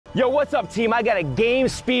Yo, what's up, team? I got a game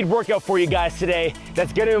speed workout for you guys today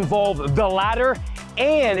that's gonna involve the ladder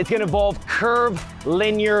and it's gonna involve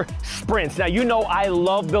curvilinear sprints. Now, you know I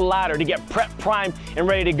love the ladder to get prep, primed, and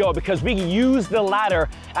ready to go because we use the ladder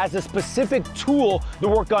as a specific tool to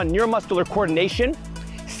work on neuromuscular coordination,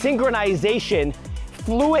 synchronization,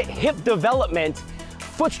 fluid hip development,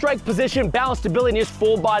 foot strike position, balance, stability, and just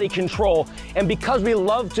full body control. And because we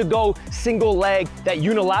love to go single leg, that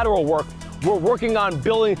unilateral work, we're working on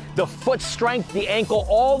building the foot strength, the ankle,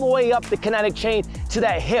 all the way up the kinetic chain to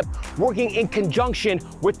that hip, working in conjunction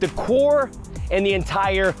with the core and the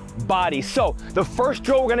entire body. So the first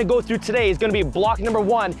drill we're gonna go through today is gonna be block number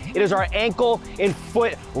 1. It is our ankle and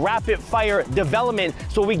foot rapid fire development.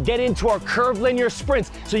 So we get into our curvilinear sprints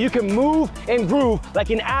so you can move and groove like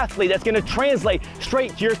an athlete that's gonna translate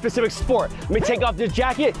straight to your specific sport. Let me take off this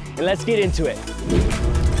jacket and let's get into it.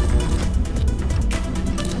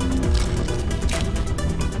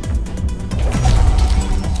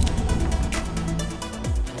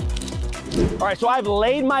 All right, so I've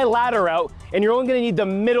laid my ladder out and you're only gonna need the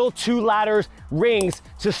middle 2 ladders rings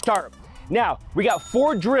to start. Now, we got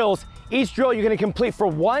 4 drills. Each drill you're gonna complete for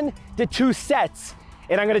 1 to 2 sets,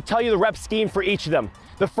 and I'm gonna tell you the rep scheme for each of them.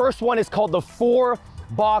 The first one is called the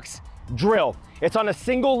 4-box drill. It's on a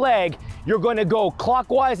single leg. You're gonna go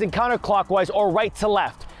clockwise and counterclockwise or right to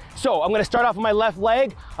left. So I'm gonna start off with my left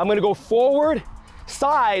leg. I'm gonna go forward,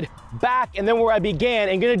 side, back, and then where I began,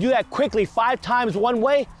 and gonna do that quickly 5 times one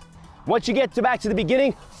way. Once you get back to the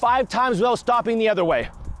beginning, 5 times without stopping the other way.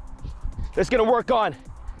 That's gonna work on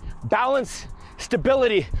balance,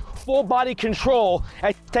 stability, full body control,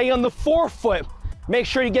 and stay on the forefoot. Make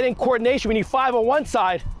sure you get in coordination. We need 5 on one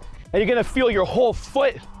side, and you're gonna feel your whole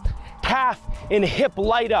foot, calf, and hip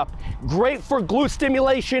light up. Great for glute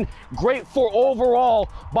stimulation, great for overall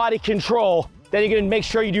body control. Then you're gonna make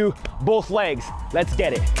sure you do both legs. Let's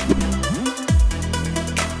get it.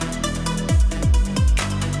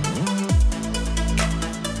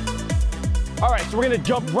 All right, so we're gonna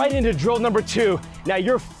jump right into drill number 2. Now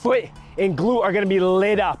your foot and glute are gonna be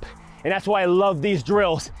lit up, and that's why I love these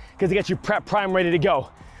drills, because they get you prep, prime, ready to go.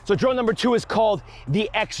 So drill number 2 is called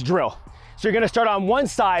the X drill. So you're gonna start on one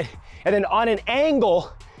side, and then on an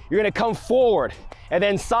angle, you're gonna come forward, and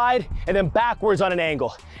then side, and then backwards on an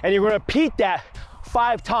angle. And you're gonna repeat that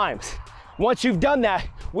 5 times. Once you've done that,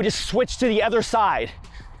 we just switch to the other side.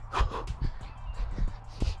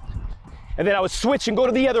 And then I would switch and go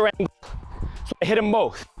to the other angle. I hit them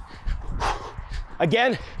both.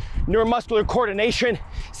 Again, neuromuscular coordination,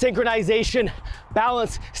 synchronization,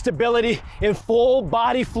 balance, stability, and full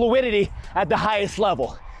body fluidity at the highest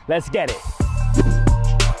level. Let's get it.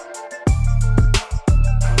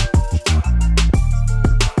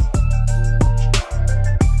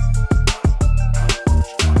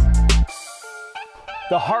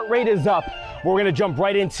 The heart rate is up. We're gonna jump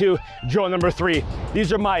right into drill number 3.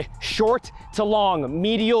 These are my short to long,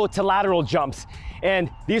 medial to lateral jumps.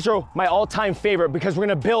 And these are my all-time favorite because we're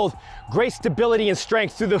gonna build great stability and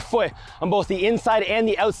strength through the foot on both the inside and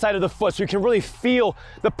the outside of the foot. So you can really feel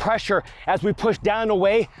the pressure as we push down and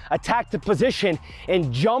away, attack the position,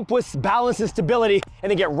 and jump with balance and stability,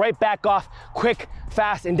 and then get right back off quick,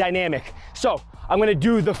 fast, and dynamic. So I'm gonna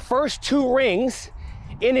do the first 2 rings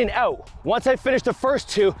in and out. Once I finish the first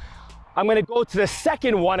 2, I'm gonna go to the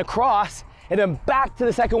second one across and then back to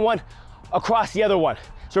the second one across the other one.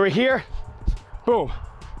 So we're here, boom.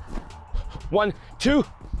 1, 2,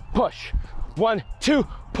 push. 1, 2,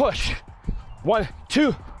 push. 1,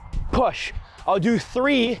 2, push. I'll do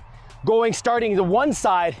 3 going, starting to one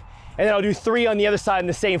side, and then I'll do 3 on the other side in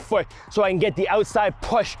the same foot so I can get the outside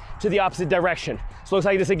push to the opposite direction. So it looks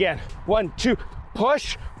like this again. 1, 2,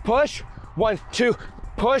 push, push. 1, 2,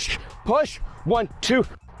 push, push. 1, 2,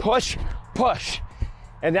 push, push.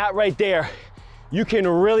 And that right there, you can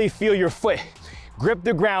really feel your foot grip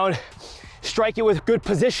the ground, strike it with good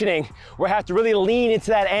positioning, where I have to really lean into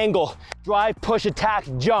that angle, drive, push, attack,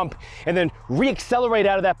 jump, and then re-accelerate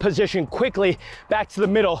out of that position quickly back to the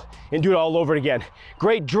middle and do it all over again.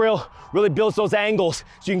 Great drill, really builds those angles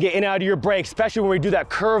so you can get in and out of your break, especially when we do that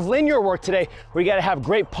curvilinear work today, where you gotta have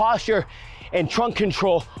great posture and trunk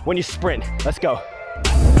control when you sprint. Let's go.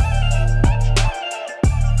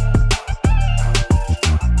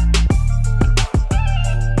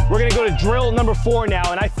 We're gonna go to drill number 4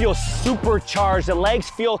 now, and I feel supercharged. The legs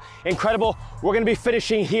feel incredible. We're gonna be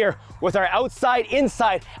finishing here with our outside,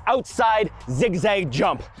 inside, outside zigzag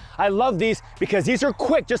jump. I love these because these are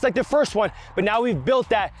quick, just like the first one, but now we've built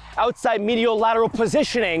that outside medial lateral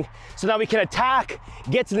positioning, so now we can attack,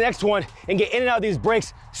 get to the next one, and get in and out of these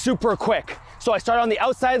breaks super quick. So I start on the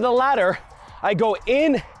outside of the ladder, I go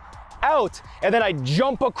in, out, and then I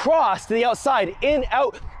jump across to the outside, in,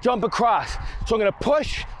 out, jump across. So I'm gonna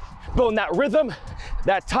push, building that rhythm,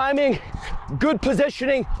 that timing, good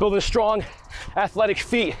positioning, building strong, athletic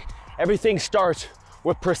feet. Everything starts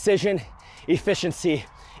with precision, efficiency,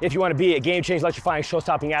 if you wanna be a game-changing, electrifying,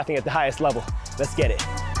 show-stopping athlete at the highest level. Let's get it.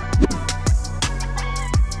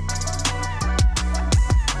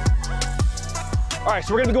 All right,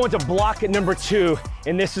 so we're gonna go into block number 2,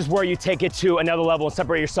 and this is where you take it to another level and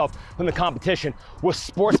separate yourself from the competition with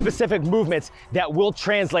sport-specific movements that will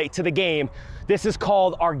translate to the game. This is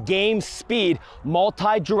called our game speed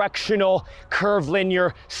multi-directional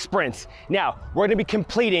curvilinear sprints. Now, we're gonna be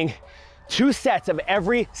completing 2 sets of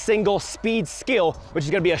every single speed skill, which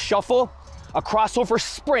is gonna be a shuffle, a crossover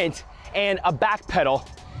sprint, and a back pedal.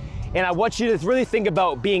 And I want you to really think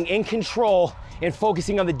about being in control and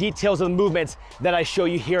focusing on the details of the movements that I show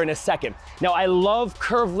you here in a second. Now, I love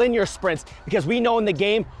curvilinear sprints because we know in the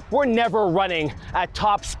game, we're never running at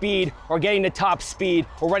top speed or getting to top speed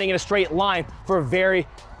or running in a straight line for a very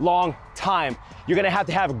long time. You're gonna have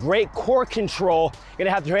to have great core control, you're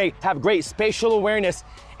gonna have to have great spatial awareness,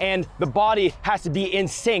 and the body has to be in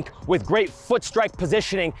sync with great foot strike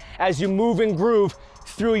positioning as you move and groove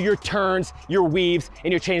through your turns, your weaves,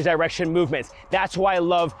 and your change direction movements. That's why I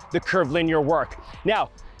love the curvilinear work. Now,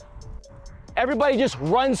 everybody just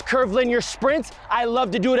runs curvilinear sprints. I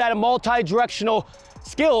love to do it at a multi-directional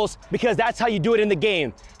skills because that's how you do it in the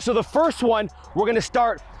game. So the first one, we're gonna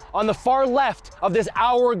start on the far left of this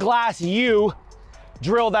hourglass U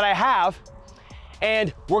drill that I have,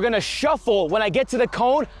 and we're gonna shuffle. When I get to the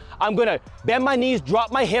cone, I'm gonna bend my knees,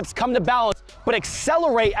 drop my hips, come to balance, but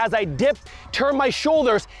accelerate as I dip, turn my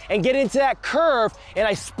shoulders, and get into that curve, and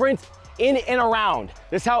I sprint in and around.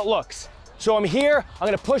 This is how it looks. So I'm here, I'm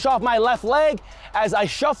gonna push off my left leg as I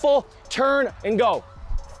shuffle, turn, and go.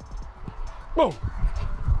 Boom.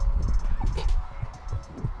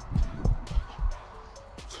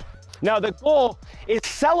 Now the goal is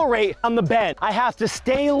accelerate on the bend. I have to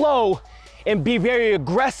stay low and be very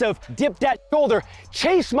aggressive, dip that shoulder,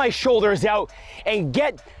 chase my shoulders out, and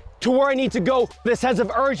get to where I need to go with a sense of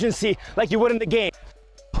urgency like you would in the game.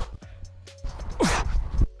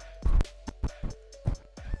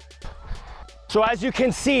 So as you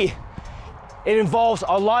can see, it involves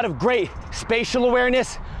a lot of great spatial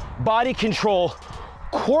awareness, body control,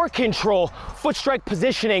 core control, foot strike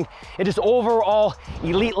positioning, and just overall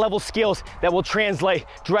elite level skills that will translate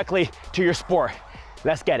directly to your sport.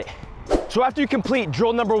 Let's get it. So after you complete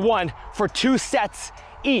drill number 1 for 2 sets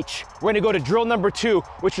each, we're gonna go to drill number 2,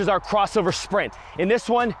 which is our crossover sprint. And this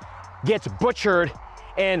one gets butchered,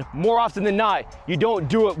 and more often than not, you don't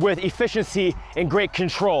do it with efficiency and great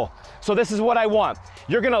control. So this is what I want.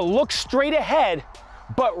 You're gonna look straight ahead,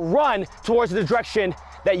 but run towards the direction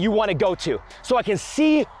that you wanna go to, so I can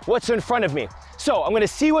see what's in front of me. So I'm gonna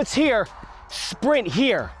see what's here, sprint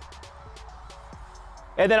here.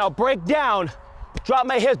 And then I'll break down, drop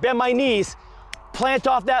my hips, bend my knees, plant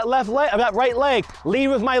off that right leg, lead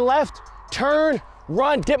with my left, turn,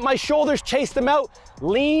 run, dip my shoulders, chase them out,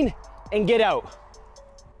 lean, and get out.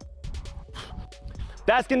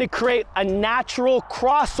 That's gonna create a natural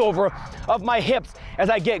crossover of my hips as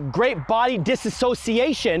I get great body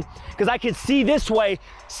disassociation, because I can see this way,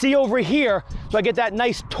 see over here, so I get that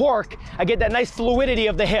nice torque, I get that nice fluidity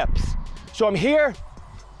of the hips. So I'm here,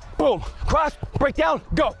 boom, cross, break down,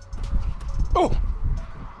 go. Ooh.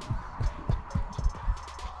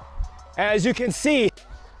 As you can see,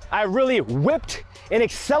 I really whipped and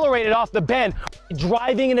accelerated off the bend,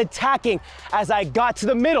 driving and attacking as I got to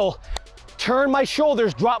the middle, turned my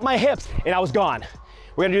shoulders, dropped my hips, and I was gone.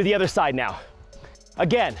 We're gonna do the other side now.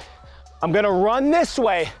 Again, I'm gonna run this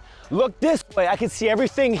way, look this way, I can see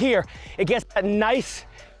everything here. It gets that nice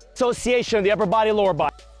association of the upper body, lower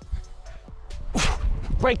body.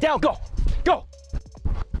 Break down, go, go.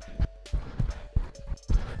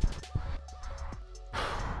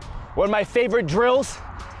 One of my favorite drills,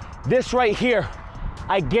 this right here,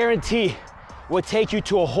 I guarantee will take you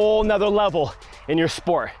to a whole nother level in your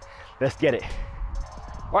sport. Let's get it.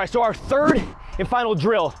 All right, so our third and final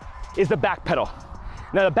drill is the back pedal.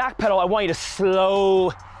 Now the back pedal, I want you to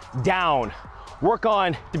slow down. Work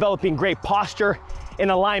on developing great posture and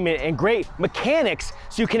alignment and great mechanics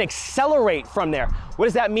so you can accelerate from there. What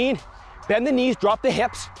does that mean? Bend the knees, drop the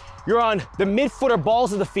hips. You're on the mid-foot or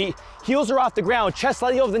balls of the feet, heels are off the ground, chest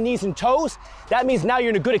slightly over the knees and toes. That means now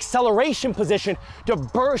you're in a good acceleration position to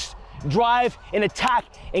burst, drive, and attack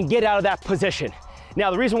and get out of that position.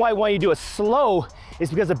 Now, the reason why I want you to do it slow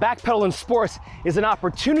is because the back pedal in sports is an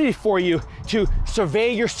opportunity for you to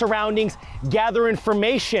survey your surroundings, gather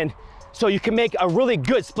information, So you can make a really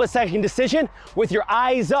good split-second decision with your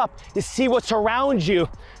eyes up to see what's around you,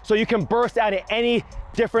 so you can burst out of any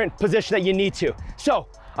different position that you need to. So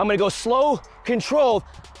I'm gonna go slow, controlled.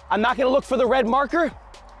 I'm not gonna look for the red marker,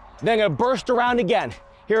 then I'm gonna burst around again.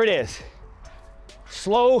 Here it is.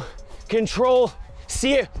 Slow, control,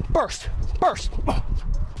 see it, burst, burst.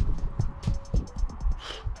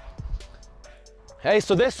 Okay,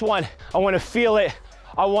 so this one, I wanna feel it,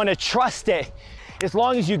 I wanna trust it. As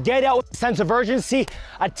long as you get out with a sense of urgency,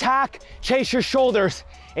 attack, chase your shoulders,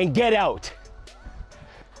 and get out.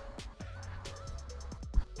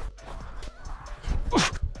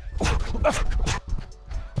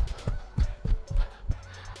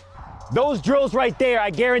 Those drills right there,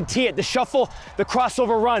 I guarantee it, the shuffle, the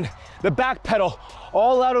crossover run, the back pedal,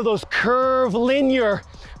 all out of those curvilinear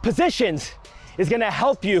positions is gonna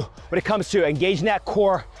help you when it comes to engaging that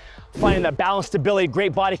core, finding that balance, stability,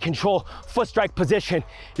 great body control, foot strike position.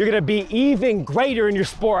 You're gonna be even greater in your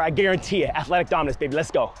sport, I guarantee it. Athletic dominance, baby,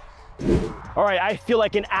 let's go. All right, I feel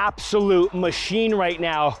like an absolute machine right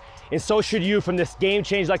now, and so should you from this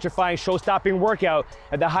game-changing, electrifying, show-stopping workout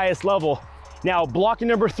at the highest level. Now, block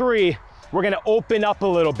number 3, we're gonna open up a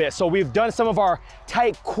little bit. So we've done some of our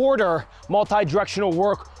tight quarter multi-directional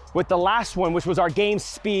work with the last one, which was our game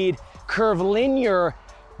speed curvilinear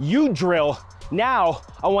U drill. Now,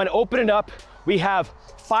 I wanna open it up. We have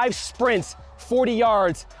 5 sprints, 40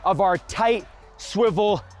 yards of our tight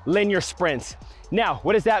swivel linear sprints. Now,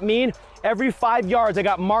 what does that mean? Every 5 yards, I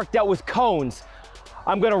got marked out with cones.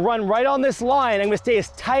 I'm gonna run right on this line. I'm gonna stay as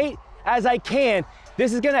tight as I can.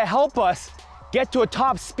 This is gonna help us get to a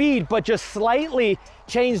top speed, but just slightly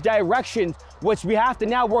change direction, which we have to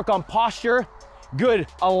now work on posture, good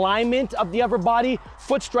alignment of the upper body,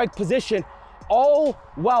 foot strike position, all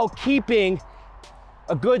while keeping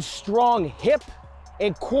a good strong hip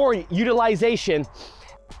and core utilization.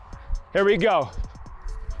 Here we go.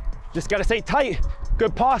 Just gotta stay tight,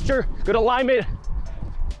 good posture, good alignment.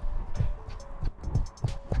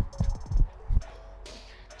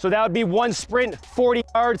 So that would be 1 sprint, 40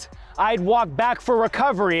 yards. I'd walk back for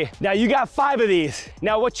recovery. Now you got 5 of these.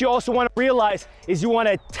 Now what you also wanna realize is you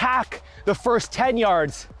wanna attack the first 10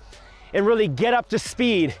 yards and really get up to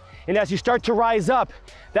speed. And as you start to rise up,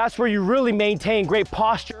 that's where you really maintain great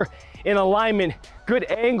posture and alignment, good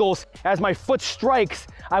angles. As my foot strikes,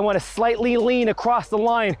 I wanna slightly lean across the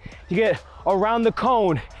line to get around the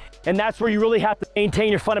cone. And that's where you really have to maintain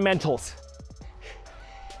your fundamentals.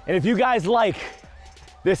 And if you guys like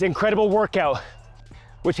this incredible workout,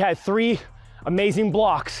 which had 3 amazing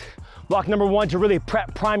blocks. Block number 1 to really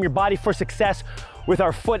prime your body for success with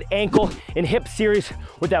our foot, ankle, and hip series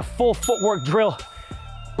with that full footwork drill.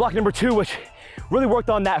 Block number 2, which really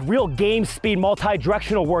worked on that real game speed,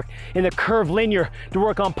 multi-directional work in the curvilinear to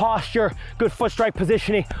work on posture, good foot strike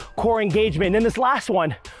positioning, core engagement. And then this last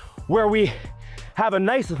one, where we have a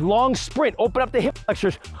nice long sprint, open up the hip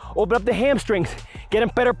flexors, open up the hamstrings, get in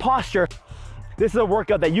better posture. This is a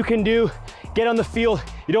workout that you can do, get on the field.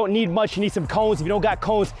 You don't need much, you need some cones. If you don't got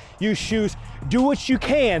cones, use shoes. Do what you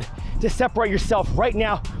can to separate yourself right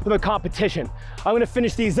now from the competition. I'm gonna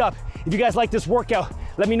finish these up. If you guys like this workout,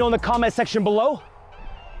 let me know in the comment section below.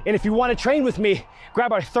 And if you wanna train with me,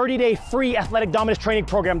 grab our 30-day free athletic dominance training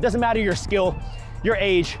program. Doesn't matter your skill, your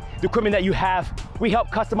age, the equipment that you have. We help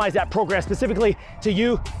customize that program specifically to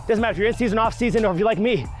you. Doesn't matter if you're in season, off season, or if you're like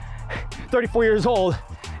me, 34 years old,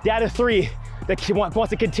 dad of 3, that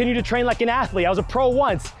wants to continue to train like an athlete. I was a pro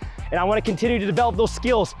once, and I want to continue to develop those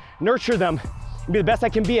skills, nurture them, and be the best I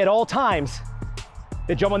can be at all times.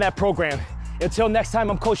 Then jump on that program. Until next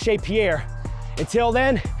time, I'm Coach Shea Pierre. Until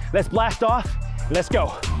then, let's blast off, and let's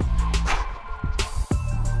go.